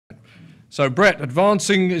So Brett is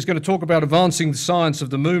going to talk about advancing the science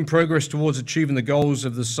of the moon, progress towards achieving the goals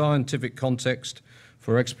of the scientific context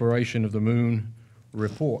for exploration of the moon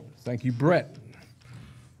report. Thank you, Brett.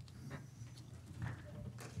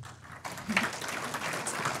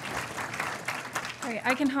 Great.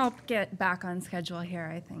 I can help get back on schedule here,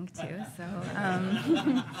 I think, too. So,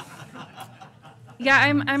 yeah,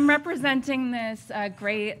 I'm representing this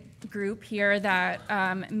great group here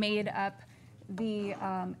that made up the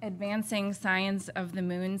Advancing Science of the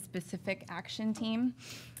Moon Specific Action Team.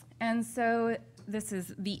 And so this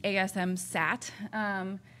is the ASM SAT.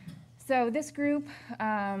 So this group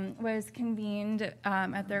was convened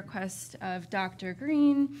at the request of Dr.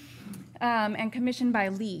 Green and commissioned by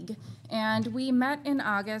League. And we met in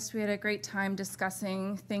August. We had a great time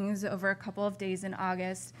discussing things over a couple of days in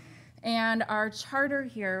August. And our charter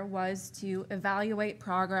here was to evaluate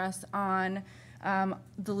progress on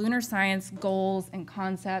the lunar science goals and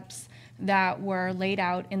concepts that were laid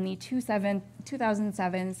out in the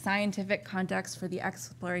 2007 Scientific Context for the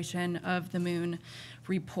Exploration of the Moon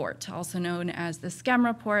report, also known as the SCEM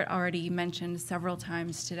report, already mentioned several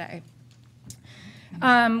times today.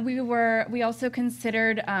 We also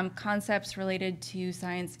considered concepts related to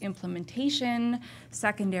science implementation,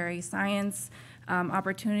 secondary science,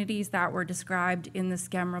 opportunities that were described in the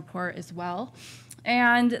SCEM report as well.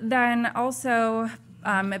 And then also,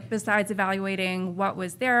 besides evaluating what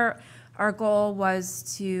was there, our goal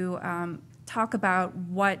was to talk about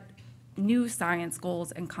what new science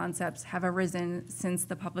goals and concepts have arisen since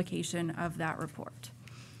the publication of that report.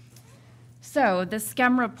 So the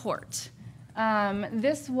SCEM report.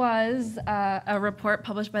 This was a report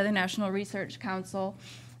published by the National Research Council,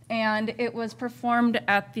 and it was performed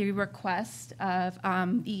at the request of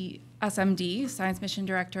the SMD, Science Mission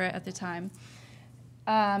Directorate at the time.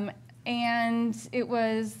 And it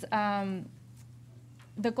was,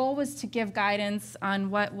 the goal was to give guidance on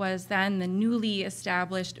what was then the newly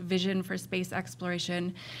established vision for space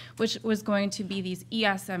exploration, which was going to be these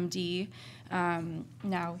ESMD,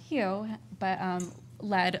 now HEO, but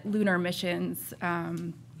led lunar missions.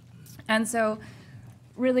 And so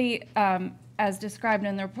really, as described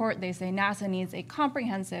in the report, they say NASA needs a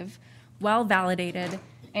comprehensive, well-validated,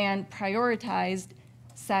 and prioritized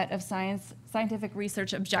set of scientific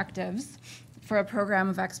research objectives for a program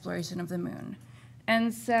of exploration of the moon.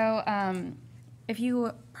 And so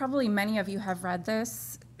probably many of you have read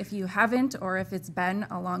this. If you haven't, or if it's been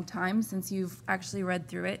a long time since you've actually read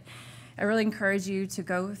through it, I really encourage you to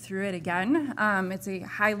go through it again. It's a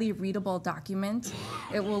highly readable document.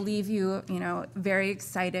 It will leave you, very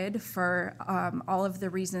excited for all of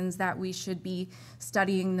the reasons that we should be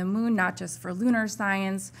studying the moon, not just for lunar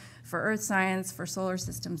science, for Earth science, for solar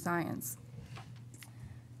system science.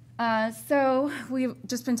 So we've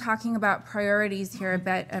just been talking about priorities here a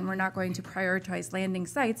bit, and we're not going to prioritize landing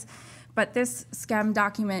sites, but this SCEM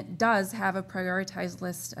document does have a prioritized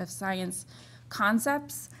list of science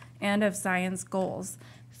concepts and of science goals.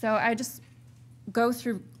 So I just go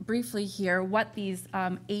through briefly here what these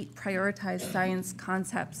 8 prioritized science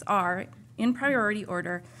concepts are in priority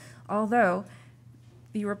order, although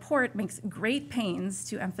the report makes great pains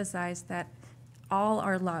to emphasize that all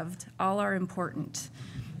are loved, all are important.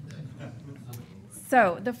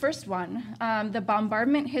 So the first one, the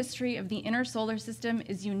bombardment history of the inner solar system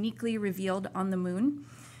is uniquely revealed on the moon.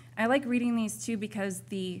 I like reading these too because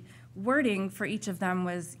the wording for each of them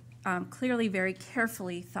was clearly very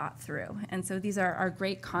carefully thought through. And so these are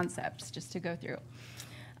great concepts just to go through.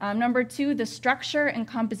 Number 2, the structure and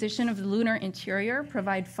composition of the lunar interior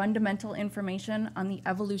provide fundamental information on the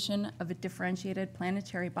evolution of a differentiated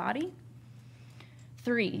planetary body.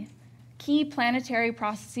 3, key planetary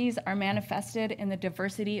processes are manifested in the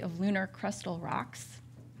diversity of lunar crustal rocks.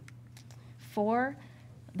 4,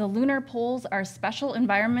 the lunar poles are special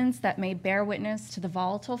environments that may bear witness to the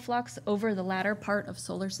volatile flux over the latter part of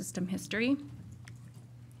solar system history.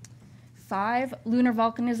 5, lunar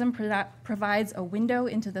volcanism provides a window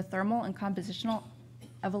into the thermal and compositional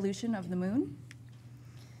evolution of the moon.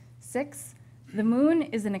 6, the moon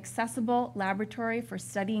is an accessible laboratory for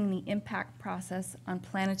studying the impact process on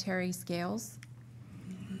planetary scales.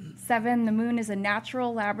 7, the moon is a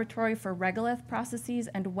natural laboratory for regolith processes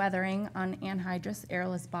and weathering on anhydrous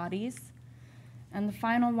airless bodies. And the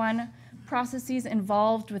final one, processes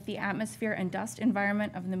involved with the atmosphere and dust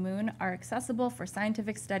environment of the moon are accessible for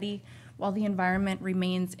scientific study while the environment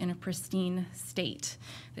remains in a pristine state.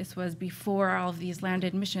 This was before all of these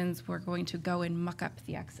landed missions were going to go and muck up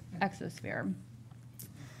the exosphere.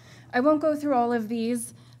 I won't go through all of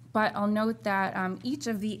these, but I'll note that each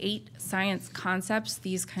of the 8 science concepts,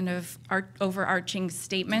 these kind of overarching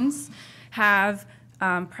statements, have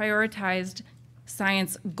prioritized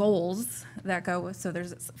science goals that go, so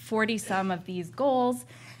there's 40 some of these goals.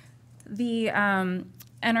 The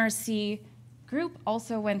NRC group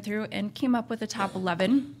also went through and came up with the top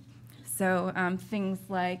 11. So things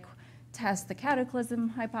like test the cataclysm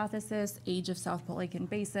hypothesis, age of South Pole Lake and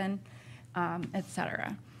Basin, et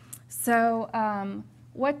cetera. So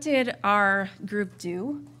what did our group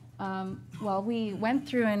do? Well, we went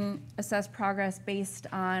through and assessed progress based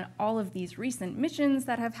on all of these recent missions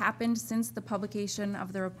that have happened since the publication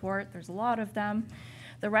of the report. There's a lot of them.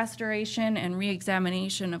 The restoration and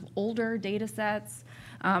re-examination of older data sets,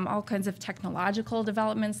 all kinds of technological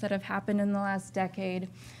developments that have happened in the last decade,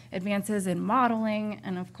 advances in modeling,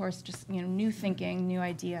 and of course, just new thinking, new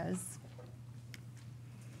ideas.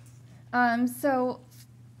 So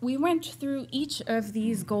we went through each of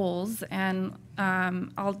these goals, and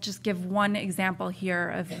I'll just give one example here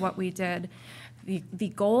of what we did, the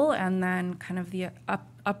goal, and then kind of the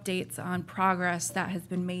updates on progress that has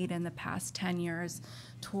been made in the past 10 years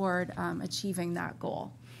toward achieving that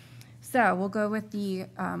goal. So we'll go with the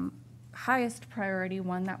highest priority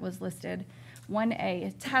one that was listed.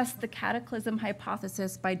 1A, test the cataclysm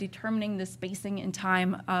hypothesis by determining the spacing and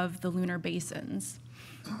time of the lunar basins.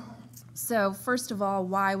 So first of all,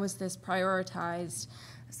 why was this prioritized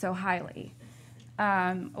so highly?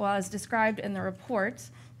 Well, as described in the report,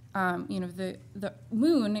 the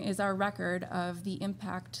moon is our record of the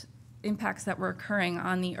impacts that were occurring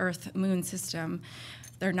on the Earth-Moon system.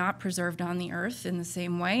 They're not preserved on the Earth in the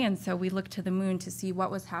same way, and so we looked to the moon to see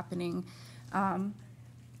what was happening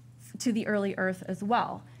to the early Earth as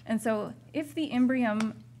well. And so if the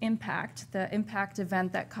Imbrium impact, the impact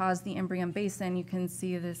event that caused the Imbrium Basin, you can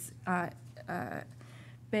see this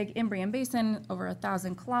big Imbrium Basin, over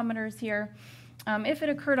 1,000 kilometers here. If it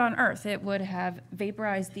occurred on Earth, it would have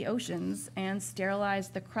vaporized the oceans and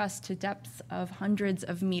sterilized the crust to depths of hundreds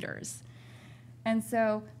of meters. And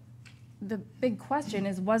so the big question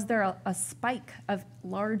is, was there a spike of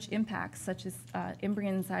large impacts, such as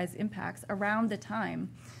Imbrium-sized impacts, around the time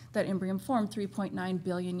that Imbrium formed 3.9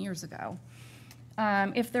 billion years ago?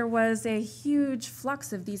 If there was a huge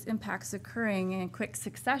flux of these impacts occurring in quick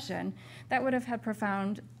succession, that would have had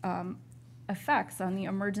profound effects on the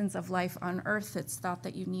emergence of life on Earth. It's thought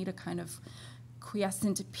that you need a kind of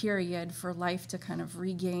quiescent period for life to kind of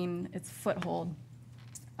regain its foothold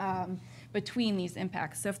between these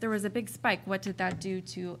impacts. So if there was a big spike, what did that do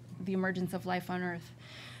to the emergence of life on Earth?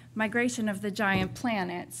 Migration of the giant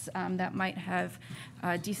planets that might have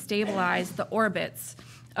destabilized the orbits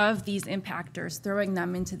of these impactors, throwing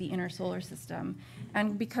them into the inner solar system.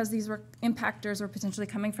 And because these impactors were potentially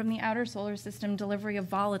coming from the outer solar system, delivery of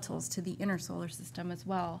volatiles to the inner solar system as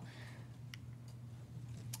well.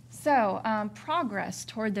 So progress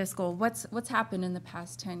toward this goal, what's happened in the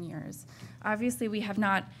past 10 years? Obviously, we have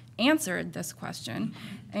not answered this question,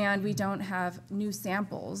 and we don't have new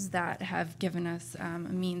samples that have given us a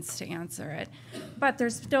means to answer it. But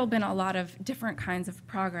there's still been a lot of different kinds of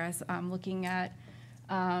progress looking at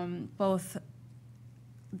both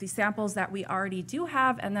the samples that we already do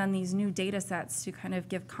have and then these new data sets to kind of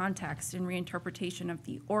give context and reinterpretation of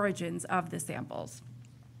the origins of the samples.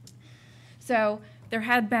 So there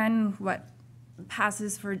had been what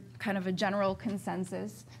passes for kind of a general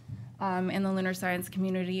consensus in the lunar science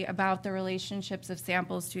community about the relationships of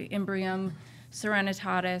samples to Imbrium,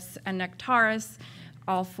 Serenitatis, and Nectaris,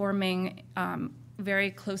 all forming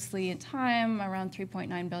very closely in time, around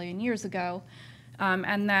 3.9 billion years ago.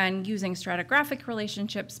 And then using stratigraphic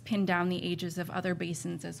relationships, pin down the ages of other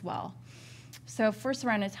basins as well. So for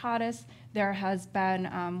Serenitatis, there has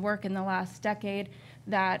been work in the last decade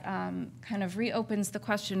that kind of reopens the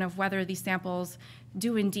question of whether these samples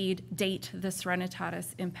do indeed date the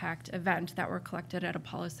Serenitatis impact event that were collected at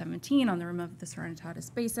Apollo 17 on the rim of the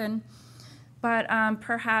Serenitatis Basin. But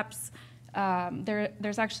perhaps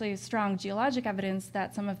there's actually strong geologic evidence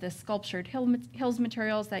that some of the sculptured hills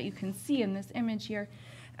materials that you can see in this image here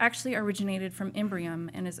actually originated from Imbrium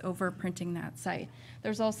and is overprinting that site.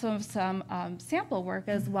 There's also some sample work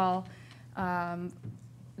as well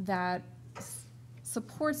that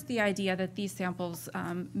supports the idea that these samples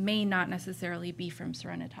may not necessarily be from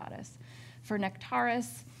Serenitatis. For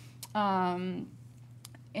Nectaris,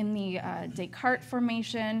 in the Descartes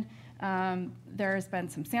Formation, there has been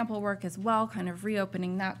some sample work as well, kind of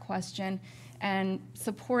reopening that question and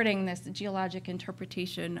supporting this geologic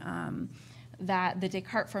interpretation that the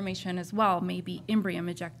Descartes Formation as well may be Imbrium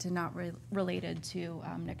ejecta, not related to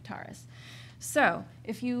Nectaris. So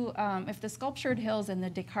if the sculptured hills and the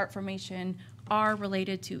Descartes Formation are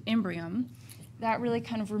related to Imbrium, that really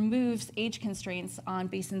kind of removes age constraints on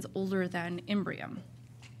basins older than Imbrium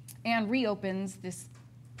and reopens this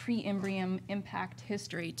pre-Imbrium impact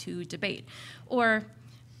history to debate. Or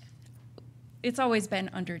it's always been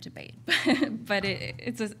under debate, but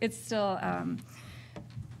it's still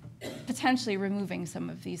potentially removing some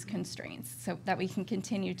of these constraints so that we can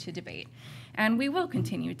continue to debate. And we will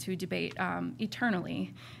continue to debate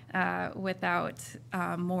eternally without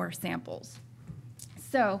more samples.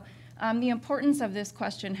 So the importance of this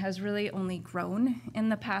question has really only grown in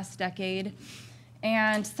the past decade.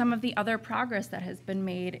 And some of the other progress that has been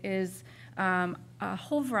made is a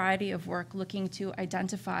whole variety of work looking to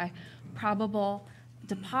identify probable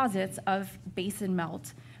deposits of basin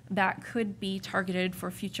melt that could be targeted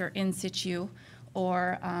for future in situ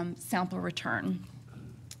or sample return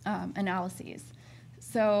analyses.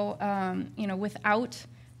 So, without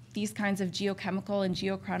these kinds of geochemical and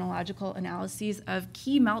geochronological analyses of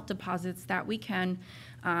key melt deposits that we can,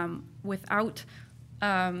 without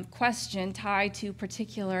question, tie to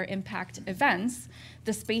particular impact events,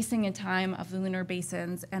 the spacing and time of the lunar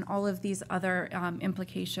basins, and all of these other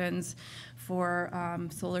implications for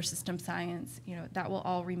solar system science, that will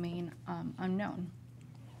all remain unknown.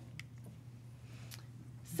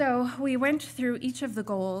 So we went through each of the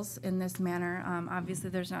goals in this manner. Obviously,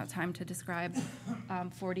 there's not time to describe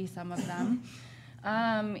 40-some of them.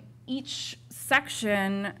 Each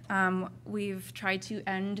section, we've tried to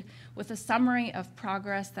end with a summary of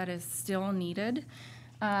progress that is still needed.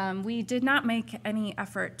 We did not make any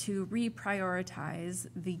effort to reprioritize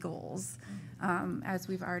the goals. As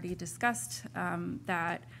we've already discussed,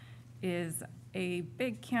 that is a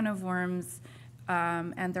big can of worms,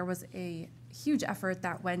 and there was a huge effort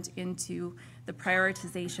that went into the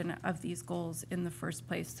prioritization of these goals in the first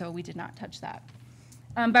place, so we did not touch that.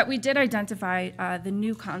 But we did identify the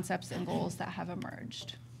new concepts and goals that have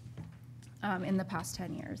emerged in the past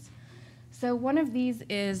 10 years. So one of these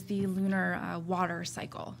is the lunar water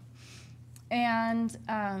cycle. And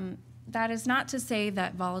that is not to say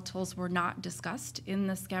that volatiles were not discussed in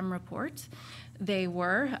the SCEM report. They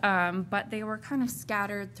were, but they were kind of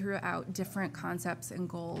scattered throughout different concepts and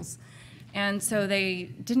goals. And so they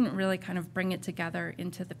didn't really kind of bring it together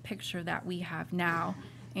into the picture that we have now,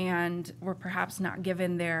 and were perhaps not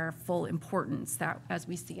given their full importance that as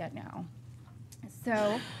we see it now.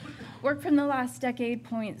 So work from the last decade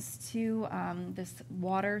points to this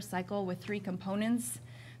water cycle with 3 components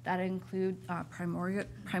that include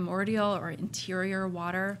primordial or interior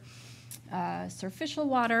water, surficial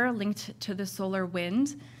water linked to the solar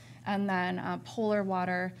wind, and then polar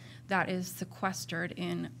water that is sequestered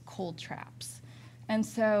in cold traps. And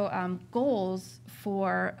so goals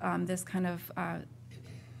for this kind of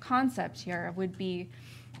concept here would be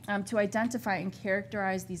to identify and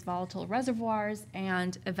characterize these volatile reservoirs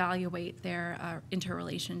and evaluate their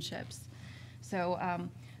interrelationships. So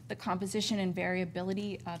the composition and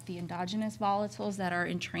variability of the endogenous volatiles that are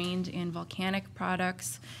entrained in volcanic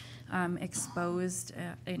products, exposed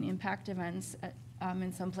in impact events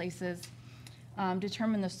in some places,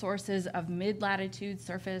 determine the sources of mid-latitude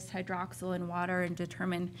surface hydroxyl in water and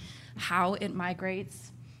determine how it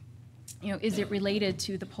migrates. Is it related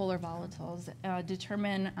to the polar volatiles?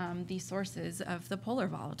 Determine the sources of the polar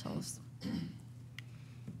volatiles.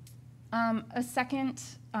 A second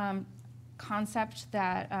concept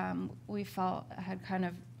that we felt had kind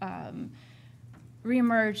of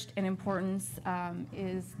reemerged in importance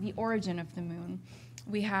is the origin of the moon.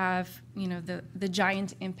 We have, the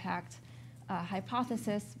giant impact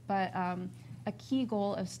hypothesis, but a key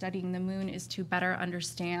goal of studying the moon is to better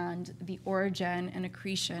understand the origin and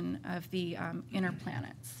accretion of the inner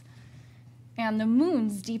planets. And the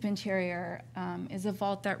moon's deep interior is a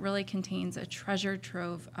vault that really contains a treasure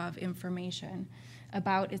trove of information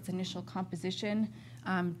about its initial composition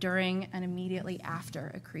during and immediately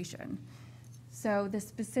after accretion. So the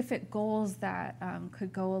specific goals that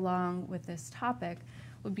could go along with this topic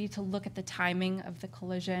would be to look at the timing of the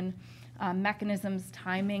collision, mechanisms,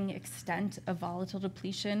 timing, extent of volatile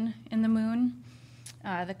depletion in the moon,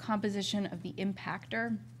 the composition of the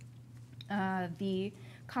impactor, the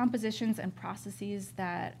compositions and processes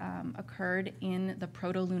that occurred in the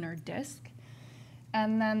protolunar disk,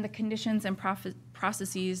 and then the conditions and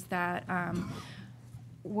processes that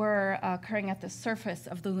were occurring at the surface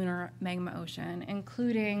of the lunar magma ocean,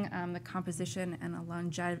 including the composition and the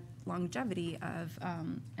longevity of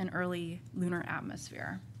an early lunar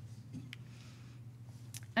atmosphere.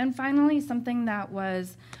 And finally, something that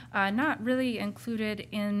was not really included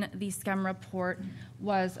in the SCEM report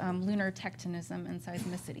was lunar tectonism and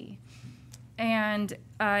seismicity. And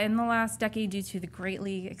in the last decade, due to the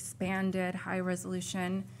greatly expanded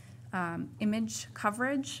high-resolution image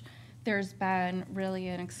coverage, there's been really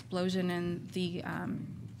an explosion in the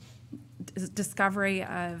discovery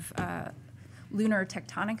of lunar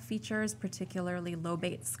tectonic features, particularly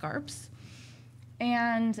lobate scarps.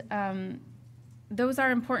 And those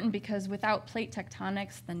are important because without plate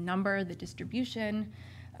tectonics, the number, the distribution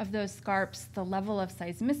of those scarps, the level of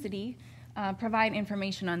seismicity, provide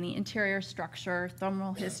information on the interior structure,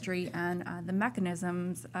 thermal history, and the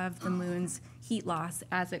mechanisms of the moon's heat loss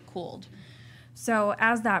as it cooled. So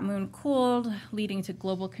as that moon cooled, leading to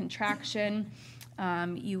global contraction,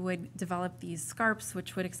 you would develop these scarps,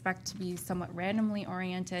 which would expect to be somewhat randomly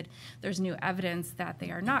oriented. There's new evidence that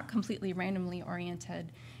they are not completely randomly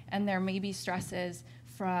oriented, and there may be stresses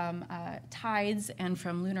from tides and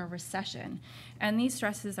from lunar recession. And these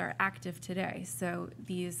stresses are active today, so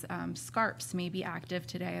these scarps may be active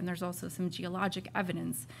today, and there's also some geologic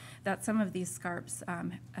evidence that some of these scarps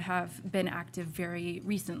have been active very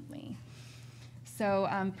recently. So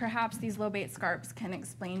perhaps these lobate scarps can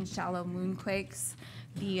explain shallow moonquakes,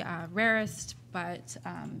 the rarest but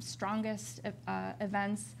strongest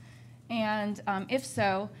events. And if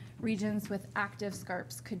so, regions with active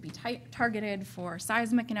scarps could be targeted for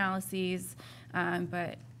seismic analyses,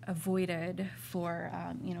 but avoided for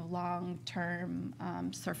long-term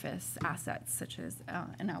surface assets such as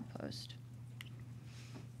an outpost.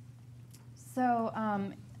 So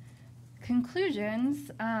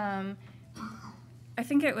conclusions. I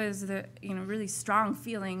think it was the really strong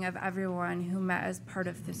feeling of everyone who met as part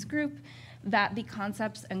of this group that the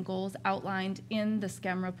concepts and goals outlined in the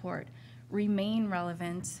SCEM report remain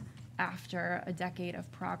relevant after a decade of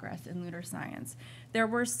progress in lunar science. There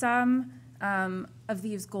were some of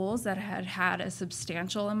these goals that had had a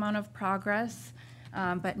substantial amount of progress,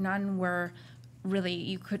 but none were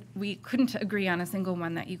really, we couldn't agree on a single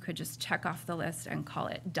one that you could just check off the list and call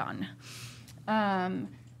it done.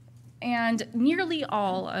 And nearly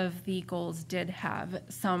all of the goals did have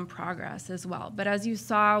some progress as well. But as you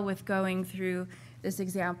saw with going through this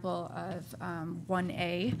example of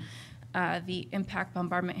 1A, the impact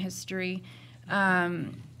bombardment history,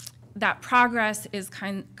 that progress is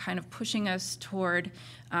kind of pushing us toward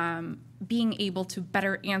being able to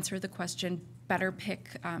better answer the question, better pick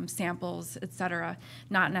samples, et cetera,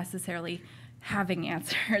 not necessarily having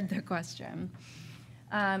answered the question.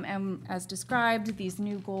 And as described, these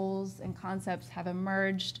new goals and concepts have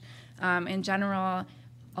emerged. In general,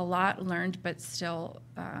 a lot learned, but still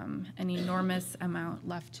an enormous amount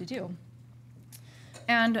left to do.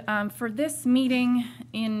 And for this meeting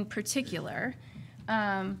in particular,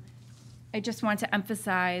 I just want to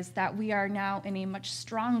emphasize that we are now in a much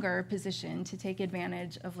stronger position to take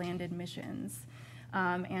advantage of landed missions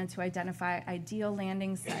and to identify ideal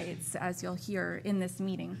landing sites, as you'll hear in this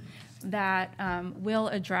meeting, that will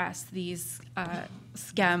address these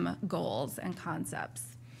SCEM goals and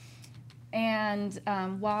concepts. And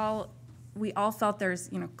while we all felt there's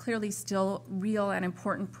clearly still real and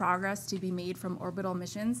important progress to be made from orbital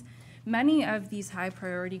missions, many of these high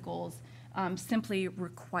priority goals simply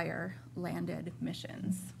require landed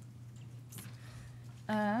missions.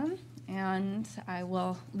 And I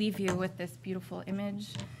will leave you with this beautiful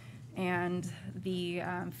image and the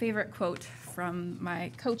favorite quote from my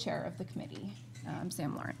co-chair of the committee,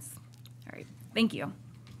 Sam Lawrence. All right, thank you.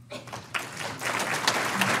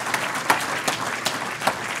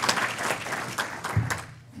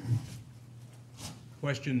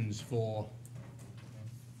 Questions for,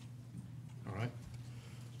 all right.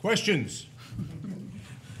 Questions?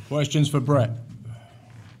 Questions for Brett?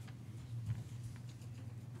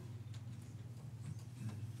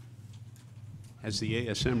 Has the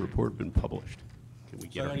ASM report been published? Can we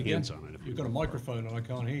get our hands on it? You've got a microphone and I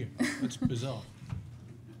can't hear you. That's bizarre.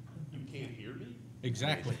 You can't hear me?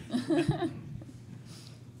 Exactly.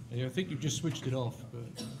 Yeah, I think you've just switched it off.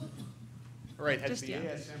 But All right, has Just, the yeah.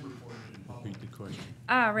 ASM report been published? repeat the question.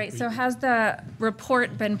 Right, so has the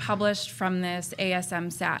report been published from this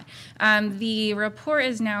ASM SAT? The report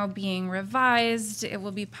is now being revised. It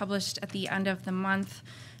will be published at the end of the month.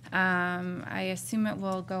 I assume it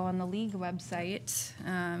will go on the league website,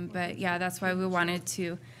 but yeah, that's why we wanted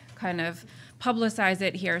to kind of publicize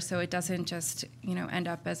it here so it doesn't just, end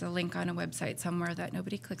up as a link on a website somewhere that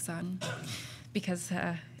nobody clicks on, because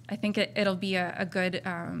I think it'll be a good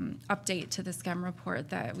update to the SCEM report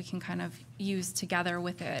that we can kind of use together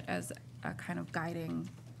with it as a kind of guiding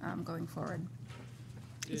going forward.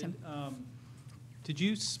 Did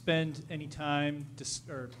you spend any time,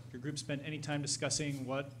 or your group spend any time discussing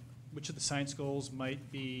which of the science goals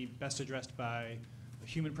might be best addressed by a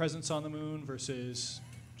human presence on the moon versus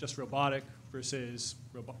just robotic versus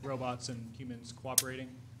robots and humans cooperating?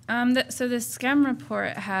 So the SCEM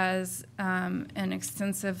report has an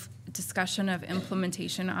extensive discussion of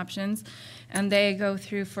implementation options, and they go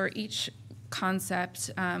through for each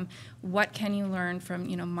concept. What can you learn from,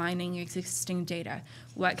 mining existing data?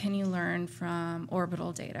 What can you learn from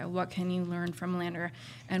orbital data? What can you learn from lander?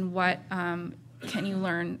 And what can you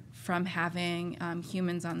learn from having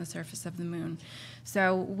humans on the surface of the moon?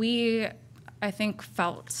 So we, I think,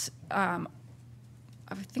 felt,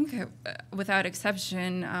 without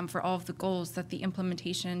exception, for all of the goals, that the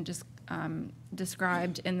implementation just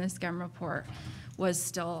described in the SCEM report was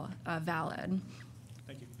still valid.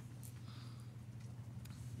 Thank you.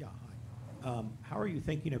 Yeah, hi. How are you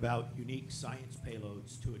thinking about unique science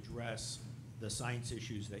payloads to address the science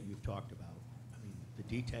issues that you've talked about? I mean, the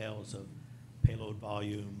details of payload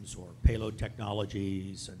volumes or payload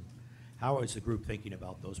technologies, and how is the group thinking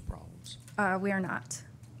about those problems? We are not.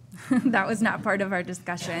 That was not part of our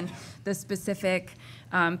discussion, the specific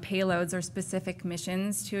payloads or specific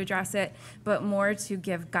missions to address it, but more to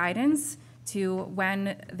give guidance to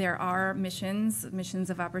when there are missions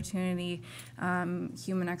of opportunity,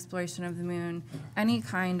 human exploration of the moon, any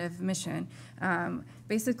kind of mission.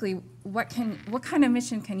 Basically, what kind of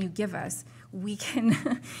mission can you give us? We can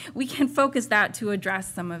focus that to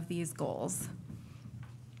address some of these goals.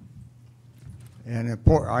 And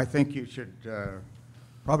I think you should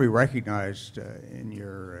probably recognize in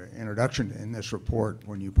your introduction in this report,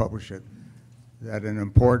 when you publish it, that an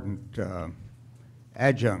important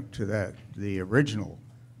adjunct to that, the original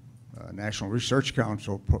National Research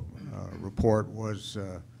Council report, was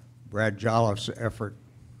Brad Jolliffe's effort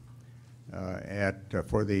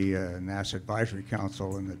for the NASA Advisory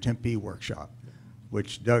Council and the Tempe workshop,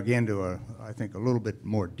 which dug into, I think, a little bit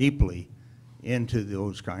more deeply into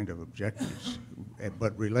those kind of objectives,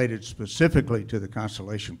 but related specifically to the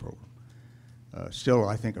Constellation program. Still,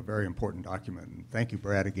 I think, a very important document. And thank you,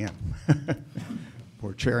 Brad, again,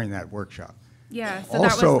 for chairing that workshop. Yeah, so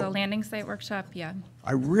that was the landing site workshop, yeah.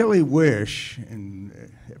 I really wish, and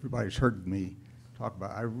everybody's heard me talk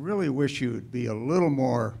about it, I really wish you would be a little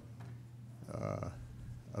more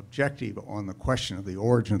objective on the question of the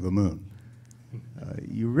origin of the moon.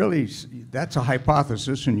 That's a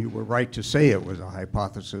hypothesis, and you were right to say it was a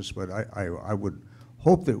hypothesis, but I would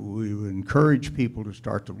hope that we would encourage people to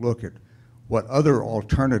start to look at what other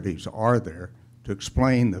alternatives are there to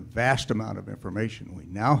explain the vast amount of information we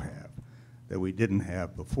now have that we didn't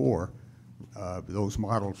have before those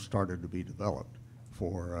models started to be developed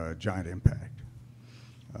for giant impact.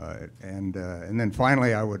 And then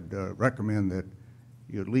finally, I would recommend that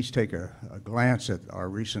you at least take a glance at our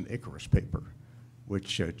recent Icarus paper,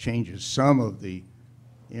 which changes some of the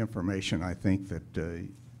information, I think, that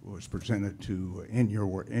was presented in your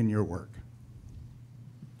work.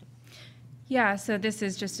 Yeah, so this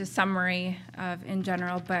is just a summary in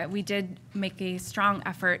general, but we did make a strong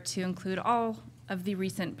effort to include all of the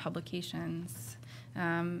recent publications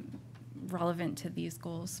relevant to these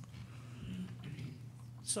goals.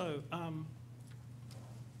 So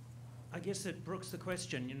I guess it brooks the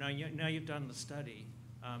question, now you've done the study,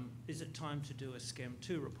 is it time to do a SCEM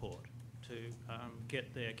 2 report to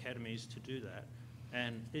get the academies to do that?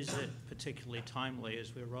 And is it particularly timely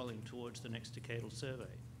as we're rolling towards the next decadal survey?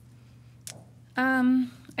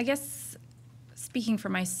 I guess speaking for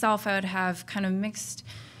myself, I would have kind of mixed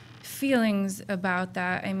feelings about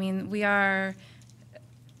that. I mean,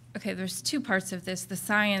 there's two parts of this. The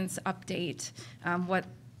science update, what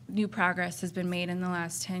new progress has been made in the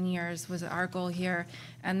last 10 years was our goal here.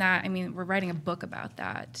 And that, I mean, we're writing a book about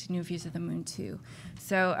that, New Views of the Moon 2.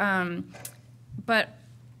 So, but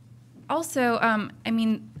also, I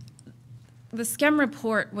mean, the SCEM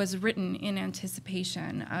report was written in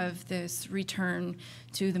anticipation of this return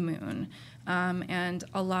to the moon, and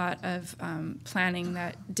a lot of planning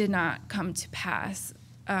that did not come to pass.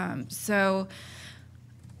 So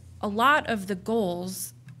a lot of the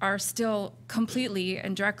goals are still completely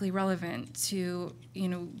and directly relevant to,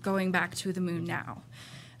 going back to the moon now.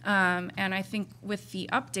 And I think with the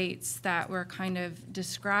updates that we're kind of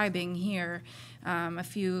describing here, a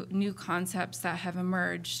few new concepts that have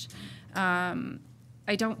emerged,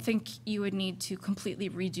 I don't think you would need to completely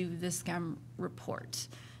redo the SCEM report.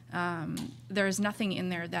 There's nothing in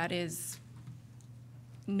there that is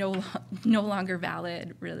no longer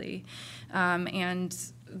valid, really. And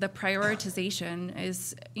the prioritization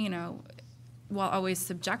is, while always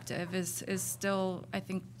subjective, is still, I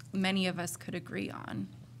think, many of us could agree on.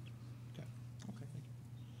 Okay,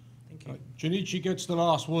 thank you. Junichi gets the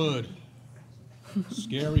last word.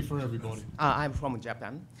 Scary for everybody. I'm from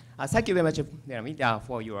Japan. Thank you very much, Denevi,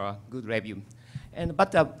 for your good review.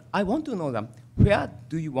 But I want to know where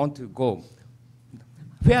do you want to go?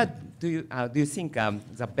 Where do you think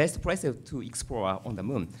the best place to explore on the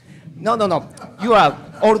moon? No. You are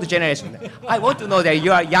old generation. I want to know that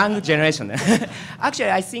you are young generation.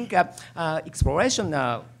 Actually, I think exploration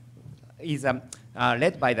is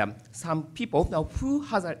led by some people who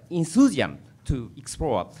has an enthusiasm to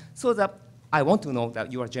explore. So that I want to know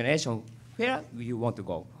that your generation, where you want to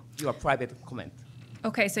go? Your private comment.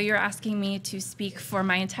 Okay, so you're asking me to speak for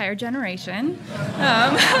my entire generation.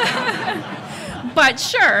 But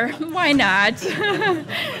sure, why not?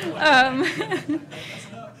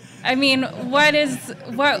 I mean, what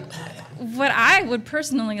I would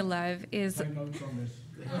personally love is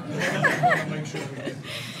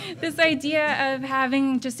this idea of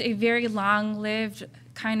having just a very long-lived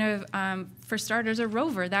kind of, for starters, a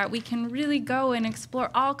rover that we can really go and explore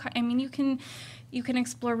you can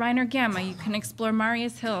explore Reiner Gamma, you can explore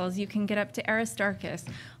Marius Hills, you can get up to Aristarchus,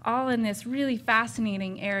 all in this really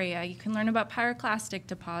fascinating area. You can learn about pyroclastic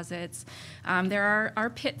deposits. There are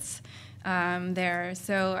pits there.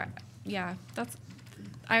 So yeah,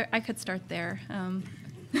 I could start there.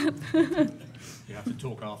 You have to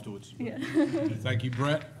talk afterwards. Yeah. Thank you,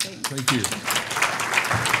 Brett. Thank you.